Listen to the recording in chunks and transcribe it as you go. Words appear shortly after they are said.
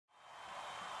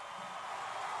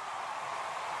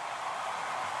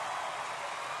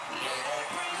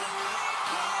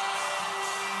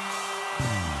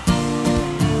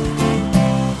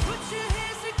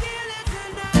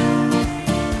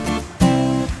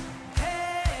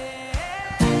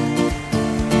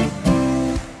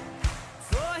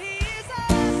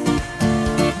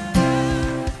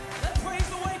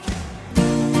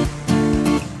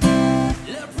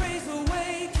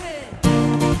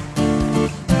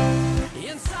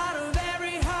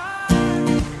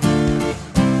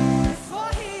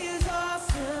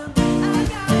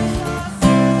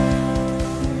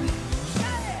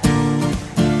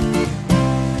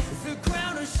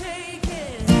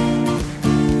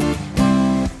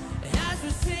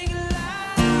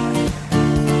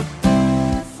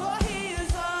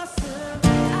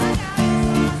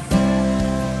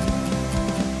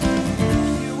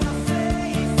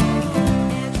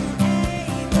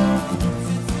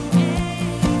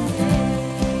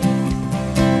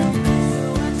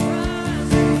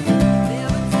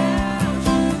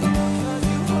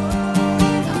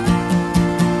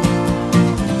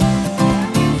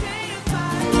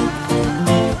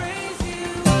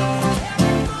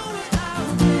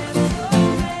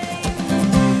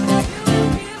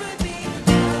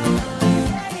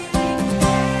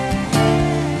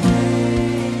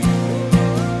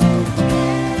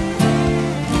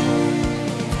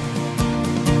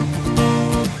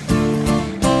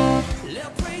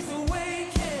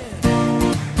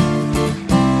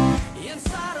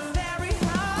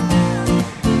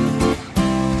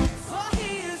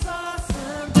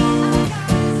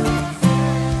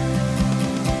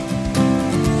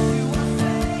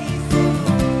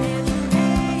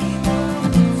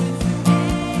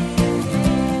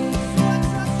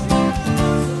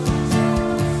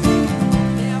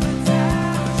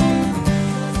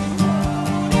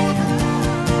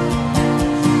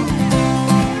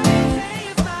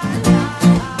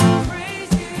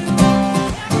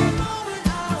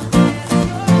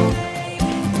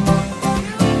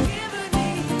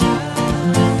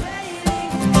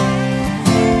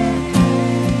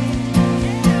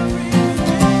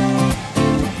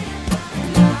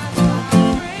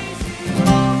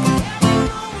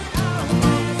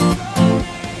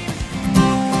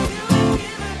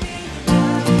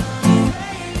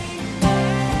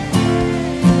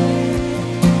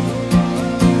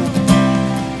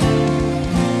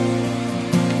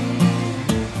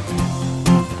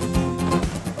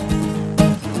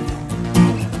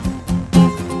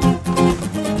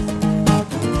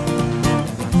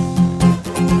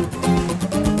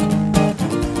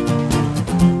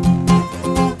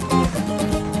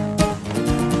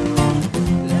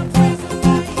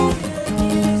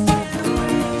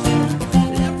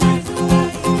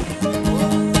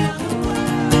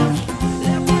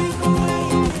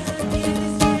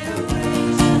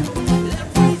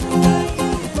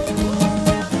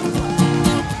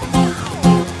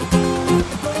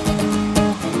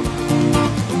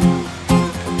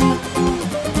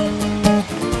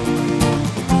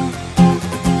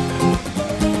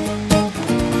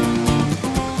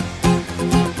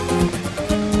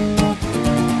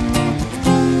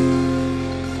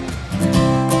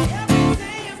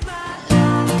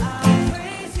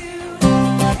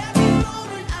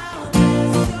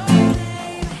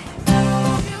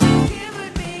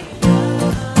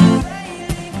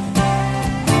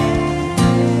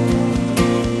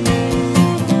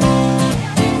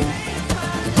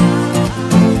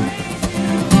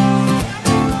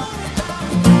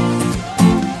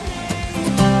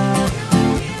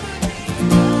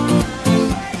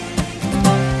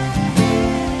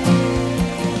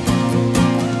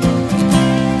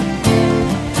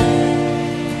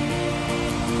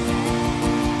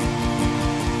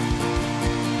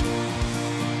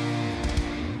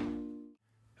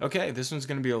Okay, this one's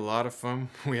going to be a lot of fun.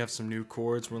 We have some new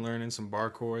chords we're learning, some bar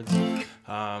chords.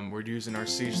 We're using our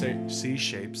C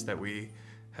shapes that we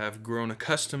have grown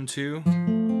accustomed to.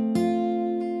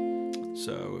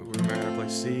 So remember how to play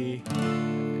C,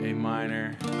 A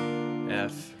minor,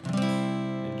 F,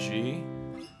 and G.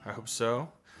 I hope so.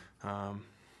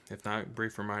 If not,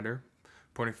 brief reminder.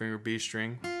 Pointing finger B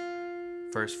string,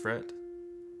 first fret,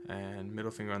 and middle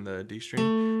finger on the D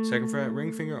string, second fret,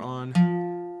 ring finger on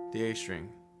the A string,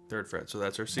 third fret. So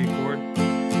that's our C chord.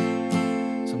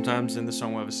 Sometimes in the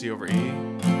song we'll have a C over E,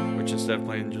 which instead of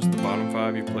playing just the bottom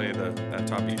five, you play that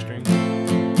top E string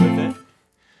with it.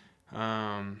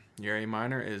 Your A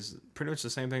minor is pretty much the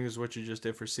same thing as what you just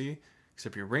did for C,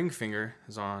 except your ring finger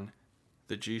is on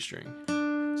the G string,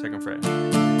 second fret.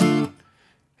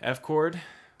 F chord,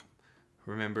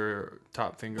 remember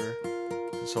top finger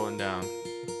is holding down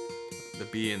the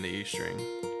B and the E string,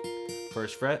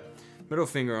 first fret. Middle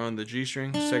finger on the G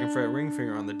string, second fret, ring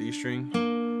finger on the D string,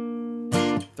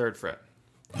 third fret.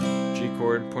 G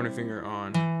chord, pointer finger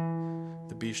on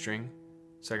the B string,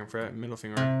 second fret, middle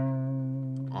finger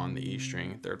on the E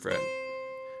string, third fret,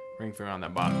 ring finger on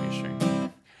that bottom E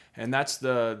string. And that's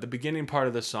the beginning part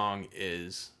of the song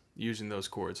is using those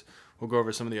chords. We'll go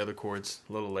over some of the other chords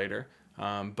a little later,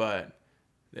 but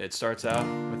it starts out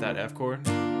with that F chord.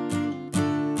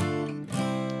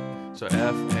 So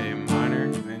F, A minor,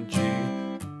 then G,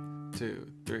 2,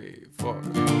 3, 4.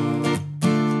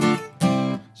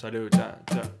 So I do da,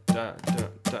 da, da, da,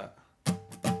 da.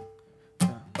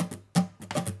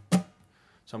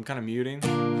 So I'm kind of muting.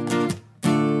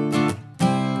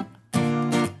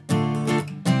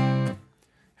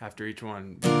 After each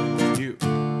one, mute.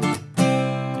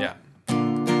 Yeah.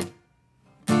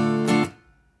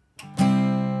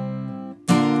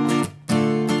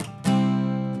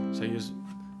 So I use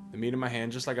the meat in my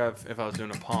hand just like if I was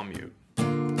doing a palm mute.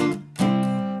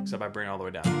 Except I bring it all the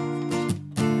way down.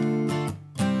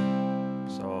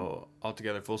 So all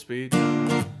together full speed.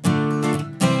 And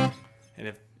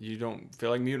if you don't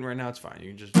feel like muting right now, it's fine. You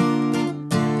can just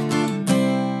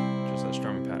that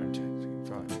strumming pattern too.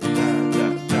 So you can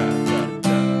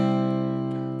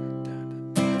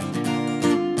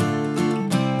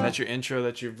that's your intro,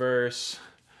 that's your verse.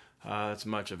 That's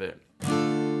much of it.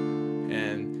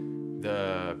 And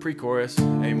the pre-chorus,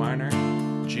 A minor,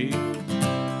 G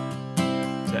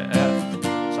to F.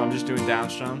 So I'm just doing down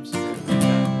strums.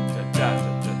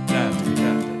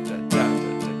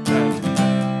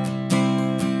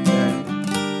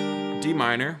 D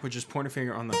minor, which is pointer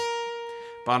finger on the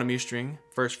bottom E string,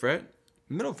 first fret,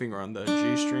 middle finger on the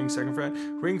G string, second fret,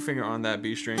 ring finger on that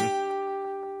B string,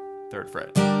 third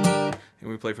fret. And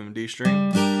we play from the D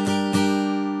string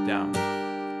down.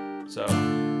 So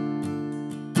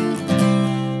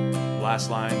last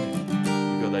line,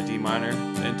 you go that D minor,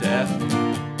 into F,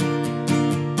 G,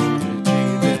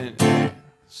 then A.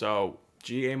 So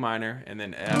G, A minor, and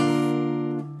then F,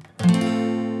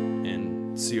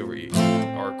 and C over E,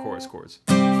 our chorus chords.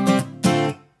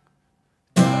 Da,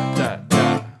 da,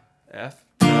 da, F,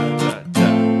 da, da,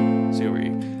 da, C over E,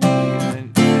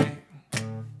 and A.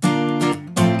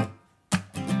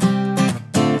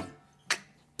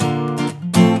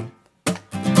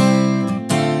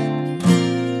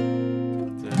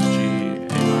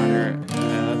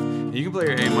 You can play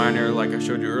your A minor like I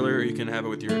showed you earlier, or you can have it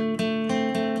with your ring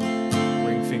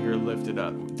finger lifted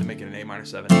up to make it an A minor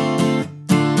 7.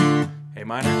 A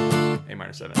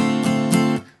minor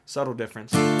 7. Subtle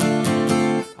difference.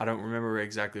 I don't remember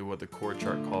exactly what the chord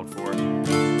chart called for,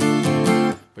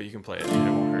 but you can play it. It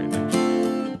won't hurt anything.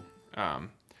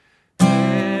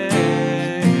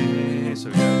 So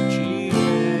we got G,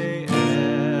 A, F,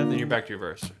 then you're back to your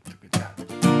verse.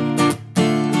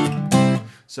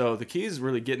 So the key is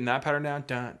really getting that pattern down,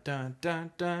 dun, dun,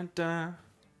 dun, dun, dun.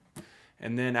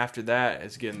 And then after that,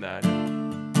 it's getting that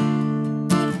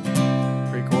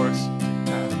pre-chorus.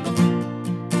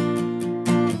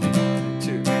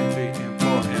 2 and 3 and 4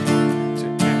 and 1, 2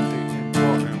 and 3 and 4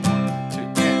 and 1, 2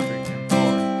 and 3 and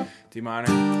 4. D minor.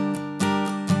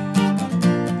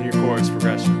 Then your chorus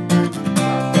progression. Ba,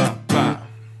 ba, ba.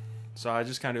 So I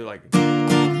just kind of do like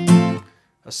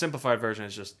a simplified version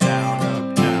is just down,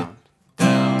 up, down.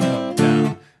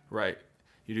 Right.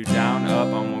 You do down,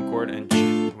 up on one chord, and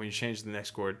when you change the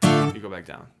next chord, you go back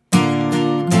down.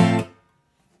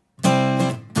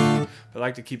 But I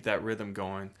like to keep that rhythm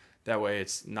going. That way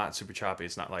it's not super choppy.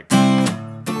 It's not like,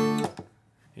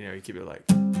 you know, you keep it like.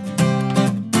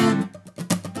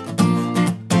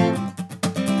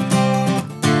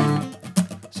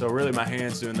 So really my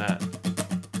hand's doing that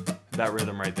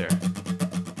rhythm right there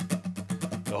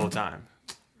the whole time.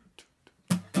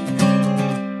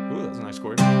 Ooh, that's a nice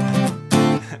chord.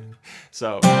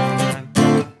 So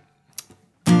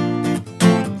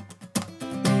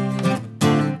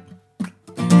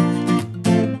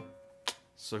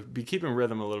be keeping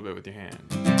rhythm a little bit with your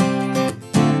hands,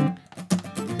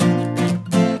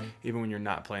 even when you're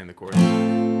not playing the chord.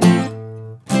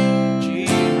 G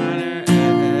minor,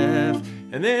 F,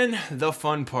 and then the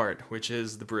fun part, which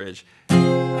is the bridge.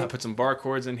 I put some bar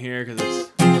chords in here because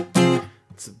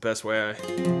it's the best way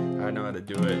I know how to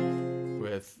do it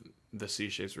with the C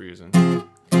shapes we're using.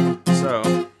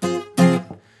 So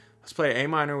let's play A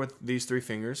minor with these 3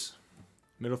 fingers.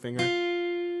 Middle finger,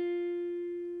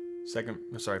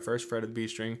 first fret of the B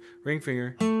string, ring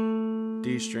finger,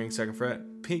 D string, 2nd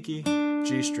fret, pinky,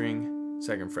 G string,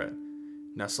 2nd fret.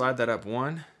 Now slide that up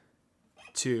 1,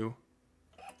 2,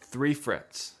 3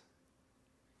 frets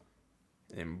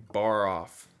and bar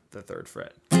off the 3rd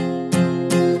fret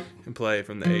and play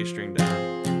from the A string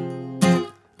down.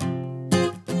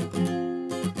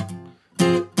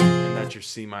 And that's your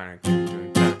C minor.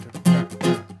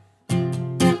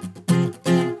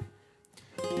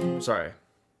 Sorry.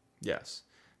 Yes,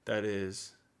 that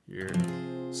is your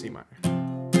C minor.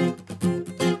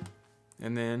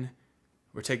 And then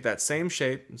we'll take that same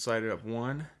shape and slide it up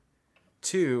 1,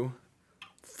 2,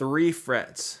 3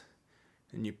 frets.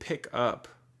 And you pick up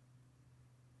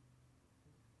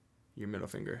your middle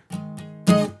finger.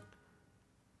 So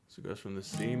it goes from the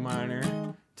C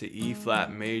minor to E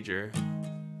flat major,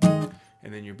 and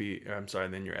then your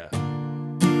then your F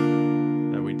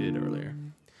that we did earlier.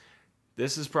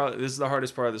 This is the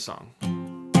hardest part of the song.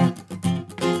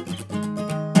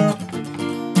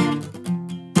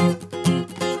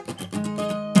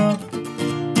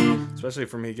 Especially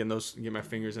for me get my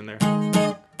fingers in there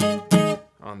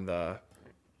on the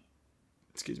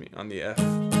F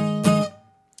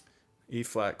E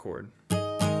flat chord.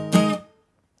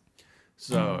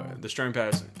 So the string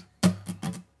pattern.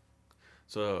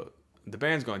 So the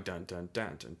band's going dun dun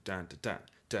dun dun dun dun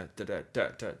dun dun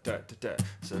dun dun dun dun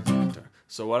dun dun.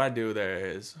 So what I do there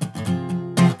is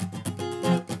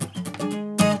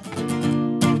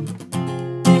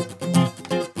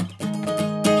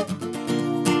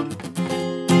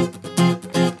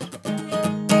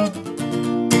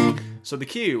so the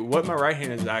key, what my right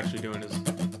hand is actually doing is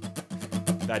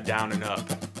that down and up.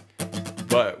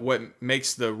 But what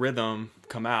makes the rhythm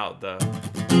come out, do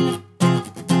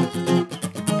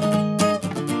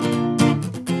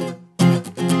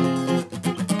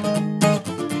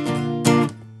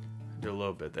a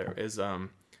little bit there, is I'm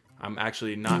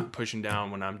actually not pushing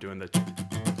down when I'm doing when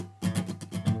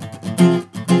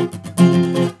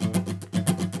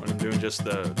I'm doing just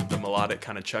the melodic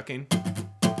kind of chucking.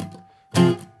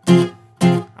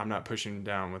 I'm not pushing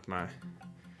down with my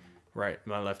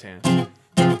left hand.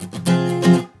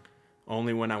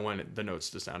 Only when I want the notes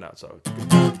to sound out. So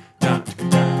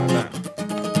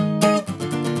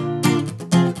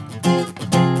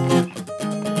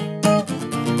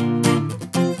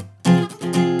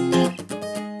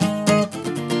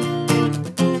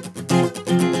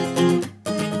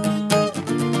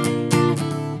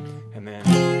and then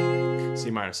C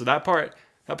minor. So that part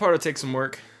will take some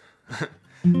work.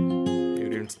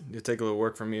 It'd take a little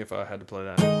work from me if I had to play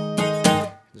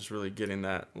that. Just really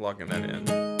locking that in.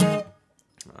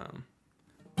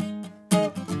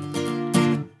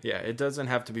 Yeah, it doesn't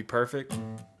have to be perfect,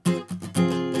 but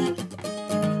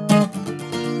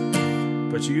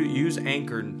you use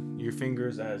your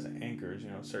fingers as anchors,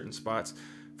 certain spots.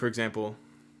 For example,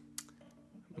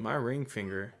 my ring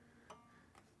finger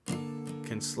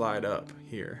can slide up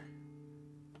here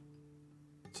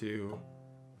to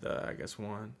I guess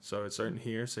 1. So it's starting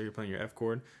here. So you're playing your F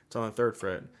chord. It's on the 3rd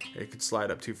fret. It could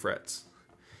slide up 2 frets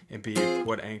and be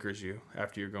what anchors you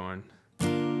after you're going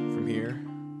from here.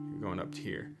 You're going up to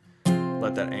here.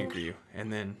 Let that anchor you,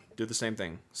 and then do the same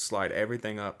thing. Slide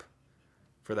everything up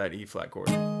for that E flat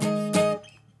chord.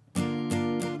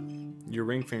 Your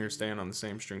ring finger's staying on the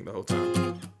same string the whole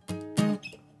time.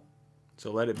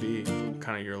 So let it be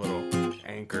kind of your little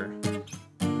anchor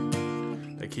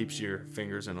that keeps your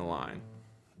fingers in a line.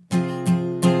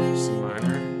 C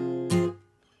minor,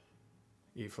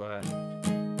 E flat.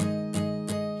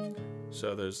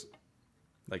 So there's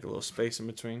like a little space in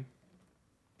between,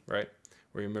 right?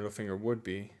 Where your middle finger would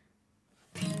be.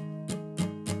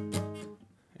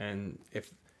 And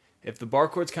if the bar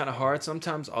chord's kind of hard,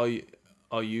 sometimes I'll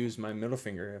use my middle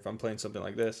finger. If I'm playing something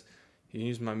like this, you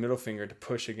use my middle finger to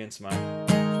push against my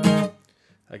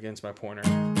pointer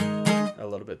a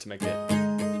little bit to make it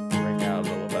ring out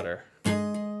a little better.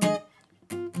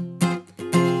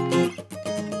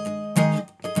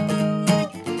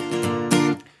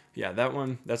 Yeah,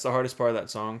 that's the hardest part of that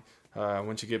song.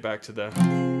 Once you get back to the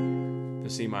the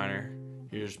C minor,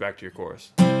 you're just back to your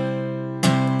chorus.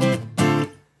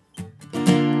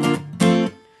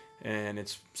 And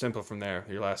it's simple from there.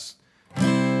 Your last, you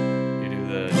do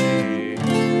the G,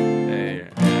 A,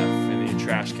 F, and then you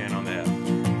trash can on the F,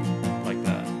 like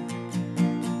that.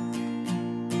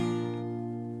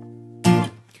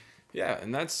 Yeah,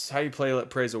 and that's how you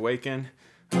praise Awaken.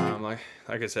 Like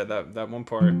I said, that one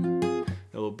part, the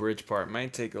little bridge part,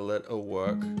 might take a little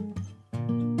work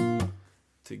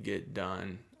to get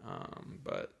done,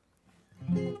 but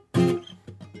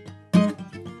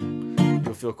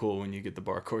you'll feel cool when you get the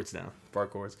bar chords down. Bar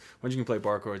chords. Once you can play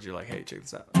bar chords, you're like, hey, check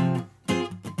this out.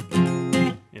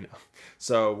 You know.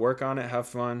 So work on it, have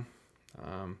fun,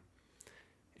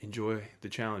 enjoy the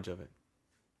challenge of it.